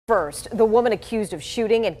First, the woman accused of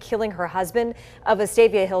shooting and killing her husband, a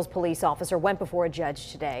Vestavia Hills police officer, went before a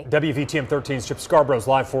judge today. WVTM 13's Chip Scarborough's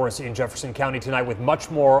live for us in Jefferson County tonight with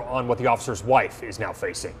much more on what the officer's wife is now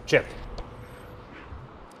facing. Chip.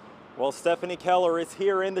 Well, Stephanie Keller is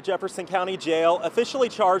here in the Jefferson County Jail, officially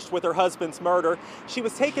charged with her husband's murder. She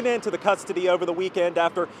was taken into the custody over the weekend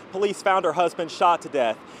after police found her husband shot to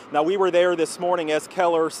death. Now, we were there this morning as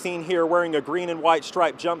Keller, seen here wearing a green and white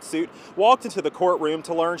striped jumpsuit, walked into the courtroom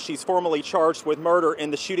to learn she's formally charged with murder in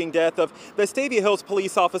the shooting death of Vestavia Hills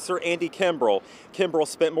police officer Andy Kimbrell. Kimbrell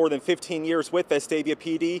spent more than 15 years with Vestavia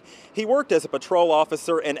PD. He worked as a patrol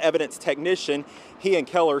officer and evidence technician. He and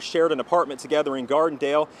Keller shared an apartment together in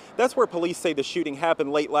Gardendale. That's where police say the shooting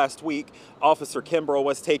happened late last week. Officer Kimbrell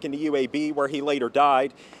was taken to UAB, where he later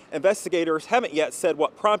died. Investigators haven't yet said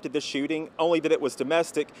what prompted the shooting, only that it was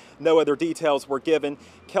domestic. No other details were given.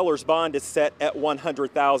 Keller's bond is set at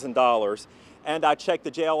 $100,000. And I checked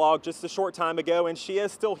the jail log just a short time ago, and she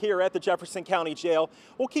is still here at the Jefferson County Jail.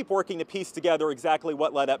 We'll keep working to piece together exactly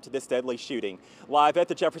what led up to this deadly shooting. Live at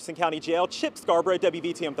the Jefferson County Jail, Chip Scarborough,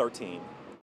 WVTM 13.